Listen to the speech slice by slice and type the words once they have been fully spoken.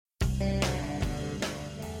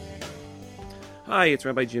Hi, it's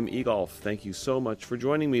Rabbi Jim Egolf. Thank you so much for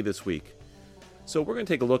joining me this week. So we're going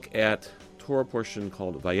to take a look at Torah portion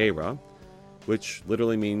called Vayera, which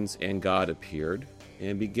literally means "and God appeared,"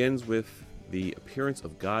 and begins with the appearance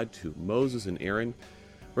of God to Moses and Aaron,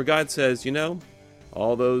 where God says,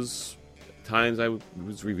 all those times I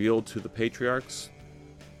was revealed to the patriarchs,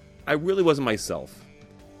 I really wasn't myself.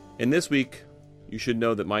 And this week, you should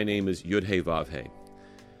know that my name is Yud He Vav He.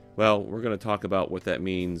 Well, we're going to talk about what that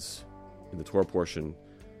means in the Torah portion,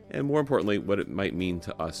 and more importantly, what it might mean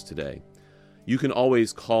to us today. You can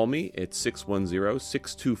always call me at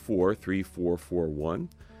 610-624-3441,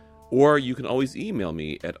 or you can always email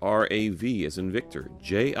me at RAV as in Victor,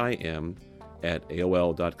 JIM at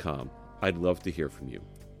AOL.com. I'd love to hear from you.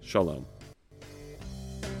 Shalom.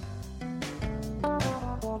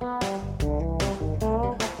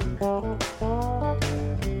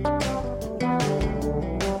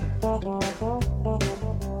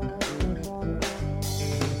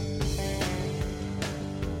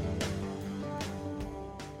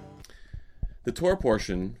 The Torah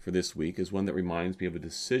portion for this week is one that reminds me of a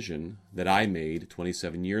decision that I made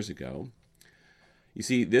 27 years ago. You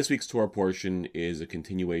see, this week's Torah portion is a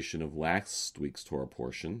continuation of last week's Torah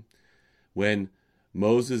portion, when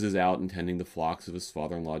Moses is out and tending the flocks of his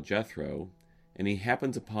father-in-law Jethro, and he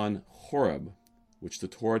happens upon Horeb, which the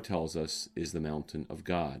Torah tells us is the mountain of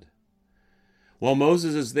God. While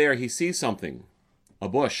Moses is there, he sees something, a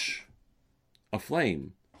bush, a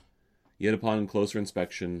flame, yet upon closer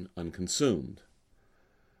inspection, unconsumed.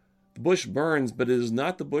 The bush burns, but it is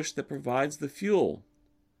not the bush that provides the fuel.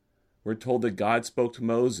 We're told that God spoke to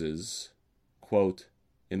Moses, quote,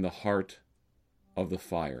 in the heart of the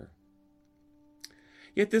fire.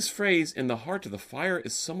 Yet this phrase, in the heart of the fire,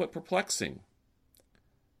 is somewhat perplexing.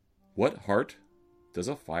 What heart does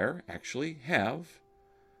a fire actually have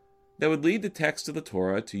that would lead the text of the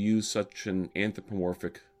Torah to use such an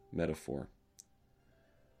anthropomorphic metaphor?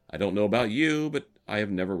 I don't know about you, but I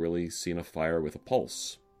have never really seen a fire with a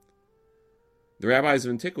pulse. The rabbis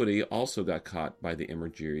of antiquity also got caught by the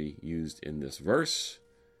imagery used in this verse,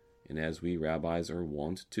 and as we rabbis are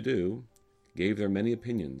wont to do, gave their many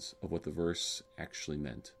opinions of what the verse actually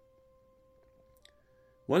meant.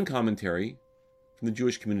 One commentary from the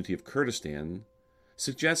Jewish community of Kurdistan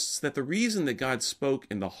suggests that the reason that God spoke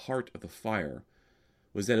in the heart of the fire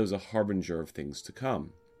was that it was a harbinger of things to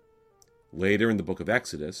come. Later in the book of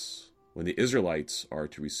Exodus, when the Israelites are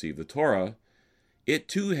to receive the Torah, it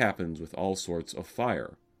too happens with all sorts of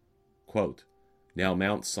fire. Quote, now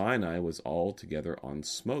Mount Sinai was altogether on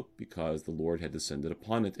smoke, because the Lord had descended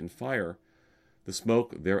upon it in fire. The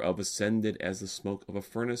smoke thereof ascended as the smoke of a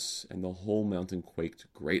furnace, and the whole mountain quaked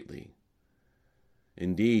greatly.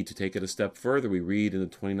 Indeed, to take it a step further, we read in the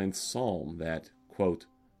 29th Psalm that, quote,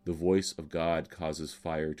 the voice of God causes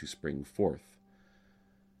fire to spring forth.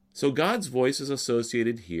 So God's voice is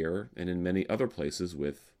associated here and in many other places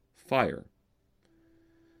with fire.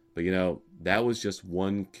 But that was just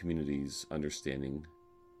one community's understanding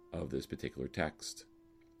of this particular text.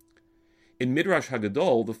 In Midrash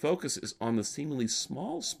Haggadol, the focus is on the seemingly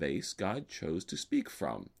small space God chose to speak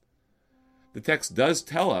from. The text does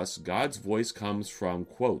tell us God's voice comes from,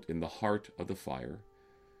 quote, in the heart of the fire.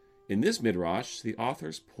 In this Midrash, the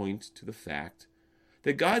authors point to the fact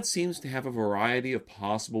that God seems to have a variety of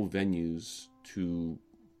possible venues to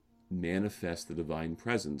manifest the divine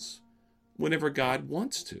presence whenever God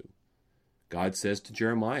wants to. God says to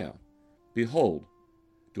Jeremiah, behold,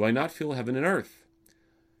 do I not fill heaven and earth?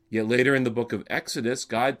 Yet later in the book of Exodus,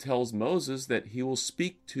 God tells Moses that he will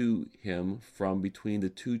speak to him from between the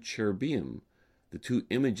two cherubim, the two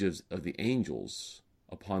images of the angels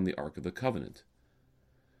upon the Ark of the Covenant.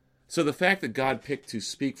 So the fact that God picked to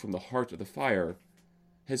speak from the heart of the fire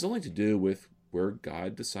has only to do with where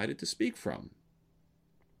God decided to speak from.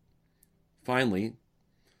 Finally,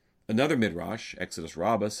 another Midrash, Exodus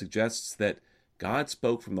Rabbah, suggests that God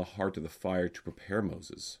spoke from the heart of the fire to prepare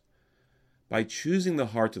Moses. By choosing the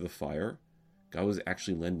heart of the fire, God was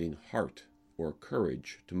actually lending heart or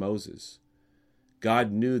courage to Moses.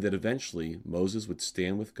 God knew that eventually Moses would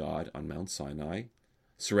stand with God on Mount Sinai,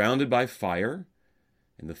 surrounded by fire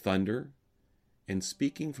and the thunder, and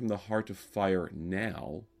speaking from the heart of fire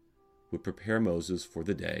now would prepare Moses for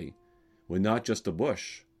the day when not just a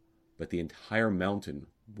bush, but the entire mountain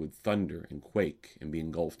would thunder and quake and be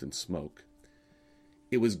engulfed in smoke.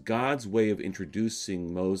 It was God's way of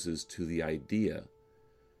introducing Moses to the idea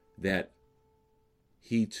that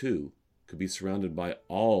he too could be surrounded by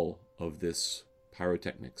all of this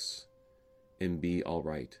pyrotechnics and be all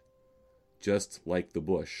right. Just like the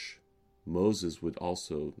bush, Moses would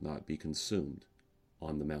also not be consumed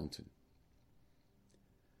on the mountain.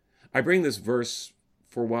 I bring this verse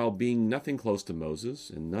for while being nothing close to Moses,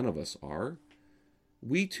 and none of us are,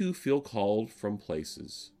 we too feel called from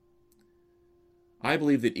places. I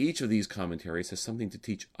believe that each of these commentaries has something to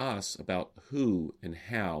teach us about who and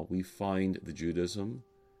how we find the Judaism,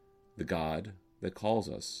 the God that calls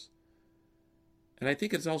us. And I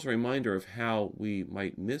think it's also a reminder of how we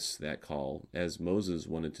might miss that call, as Moses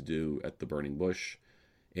wanted to do at the burning bush,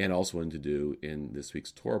 and also wanted to do in this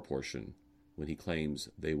week's Torah portion, when he claims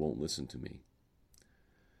they won't listen to me.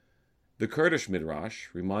 The Kurdish Midrash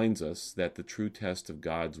reminds us that the true test of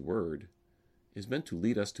God's word is meant to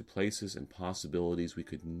lead us to places and possibilities we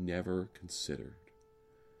could never consider.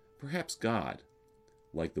 Perhaps God,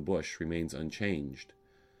 like the bush, remains unchanged,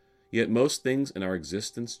 yet most things in our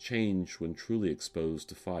existence change when truly exposed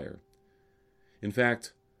to fire. In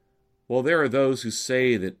fact, while there are those who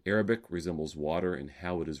say that Arabic resembles water in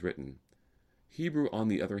how it is written, Hebrew, on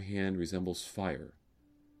the other hand, resembles fire.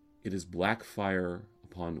 It is black fire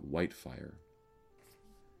upon white fire.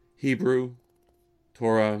 Hebrew,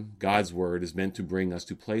 Torah, God's word, is meant to bring us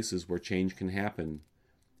to places where change can happen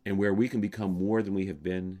and where we can become more than we have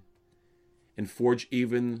been and forge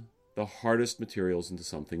even the hardest materials into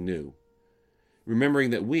something new. Remembering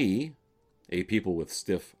that we, a people with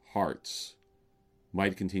stiff hearts,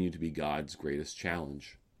 might continue to be God's greatest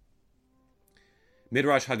challenge.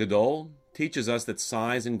 Midrash Haggadol teaches us that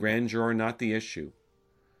size and grandeur are not the issue.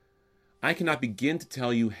 I cannot begin to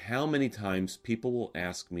tell you how many times people will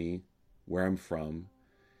ask me where I'm from,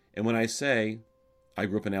 and when I say I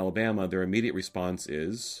grew up in Alabama, their immediate response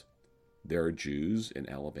is, there are Jews in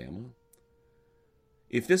Alabama.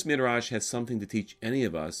 If this Midrash has something to teach any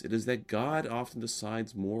of us, it is that God often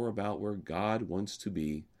decides more about where God wants to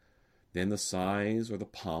be than the size or the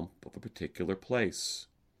pomp of a particular place.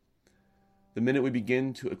 The minute we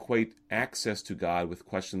begin to equate access to God with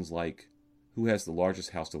questions like, who has the largest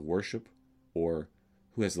house of worship, or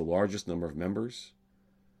who has the largest number of members,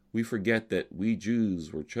 we forget that we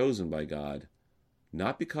Jews were chosen by God,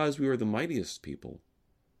 not because we were the mightiest people,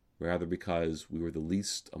 rather because we were the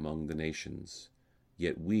least among the nations,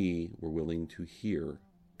 yet we were willing to hear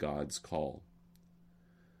God's call.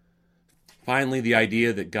 Finally, the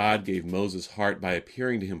idea that God gave Moses' heart by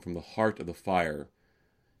appearing to him from the heart of the fire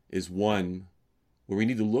is one where we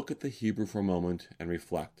need to look at the Hebrew for a moment and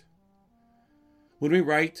reflect. When we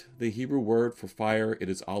write the Hebrew word for fire, it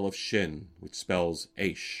is Aleph Shin, which spells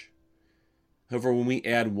Aish. However, when we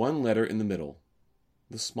add one letter in the middle,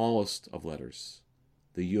 the smallest of letters,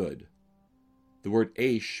 the Yud, the word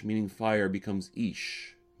Aish, meaning fire, becomes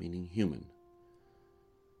Ish, meaning human.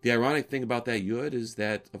 The ironic thing about that Yud is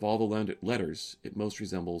that of all the letters, it most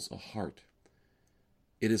resembles a heart.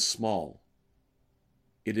 It is small.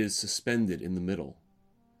 It is suspended in the middle.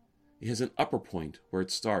 It has an upper point where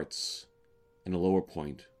it starts and a lower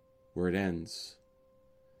point where it ends.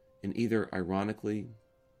 And either ironically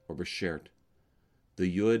or beshert,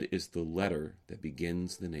 the Yud is the letter that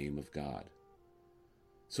begins the name of God.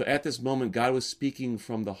 So at this moment, God was speaking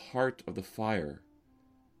from the heart of the fire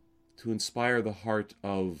to inspire the heart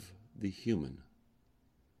of the human,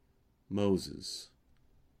 Moses,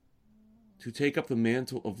 to take up the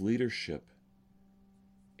mantle of leadership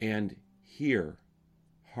and hear,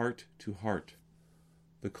 heart to heart,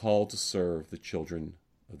 the call to serve the children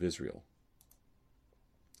of Israel.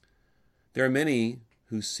 There are many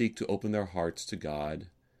who seek to open their hearts to God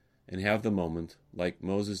and have the moment, like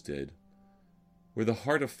Moses did, where the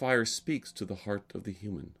heart of fire speaks to the heart of the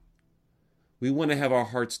human. We want to have our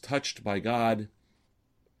hearts touched by God,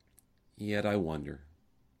 yet I wonder,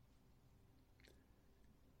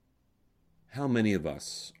 how many of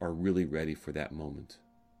us are really ready for that moment?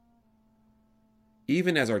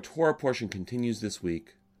 Even as our Torah portion continues this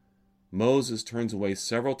week, Moses turns away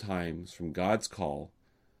several times from God's call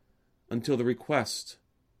until the request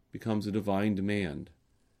becomes a divine demand,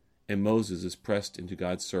 and Moses is pressed into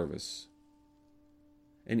God's service.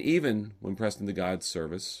 And even when pressed into God's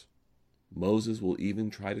service, Moses will even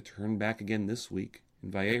try to turn back again this week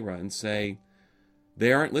in Vayera and say,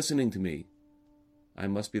 they aren't listening to me. I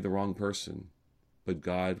must be the wrong person, but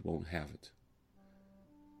God won't have it.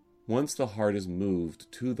 Once the heart is moved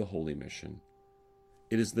to the holy mission,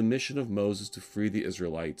 it is the mission of Moses to free the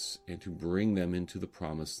Israelites and to bring them into the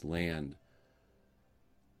promised land.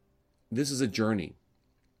 This is a journey.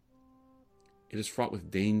 It is fraught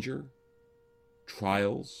with danger,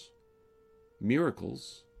 trials,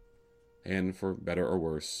 miracles, and, for better or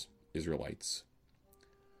worse, Israelites.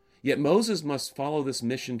 Yet Moses must follow this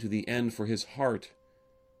mission to the end, for his heart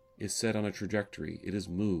is set on a trajectory. It is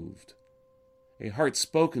moved. A heart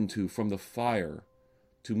spoken to from the fire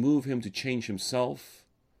to move him to change himself,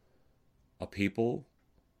 a people,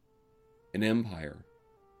 and empire,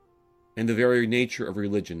 and the very nature of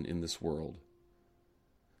religion in this world.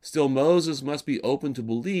 Still, Moses must be open to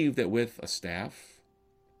believe that with a staff,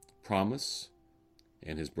 promise,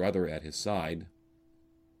 and his brother at his side,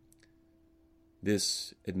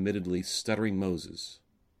 this admittedly stuttering Moses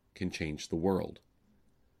can change the world.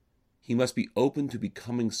 He must be open to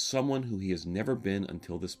becoming someone who he has never been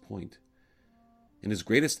until this point. And his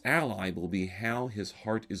greatest ally will be how his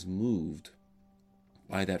heart is moved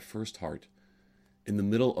by that first heart in the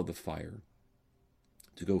middle of the fire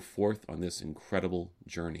to go forth on this incredible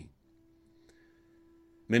journey.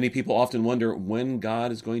 Many people often wonder when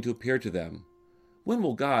God is going to appear to them. When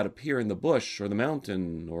will God appear in the bush or the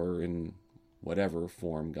mountain or in whatever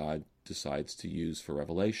form God decides to use for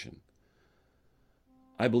revelation?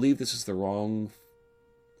 I believe this is the wrong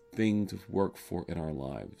thing to work for in our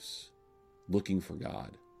lives, looking for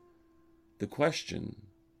God. The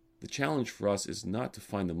challenge for us is not to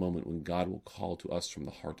find the moment when God will call to us from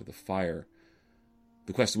the heart of the fire.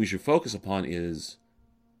 The question we should focus upon is,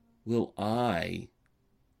 will I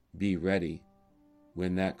be ready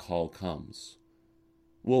when that call comes?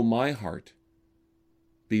 Will my heart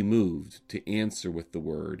be moved to answer with the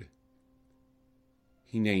word,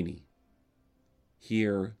 Hineni,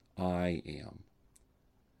 here I am?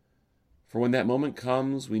 For when that moment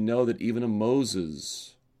comes, we know that even a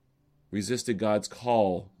Moses resisted God's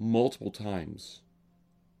call multiple times.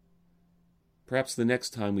 Perhaps the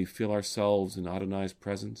next time we feel ourselves in Adonai's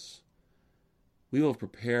presence, we will have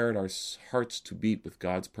prepared our hearts to beat with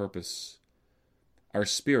God's purpose, our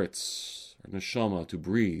spirits, our neshama, to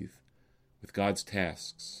breathe with God's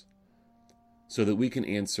tasks, so that we can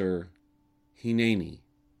answer, Hineni,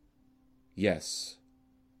 yes,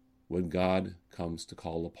 when God comes to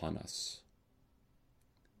call upon us.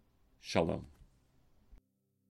 Shalom.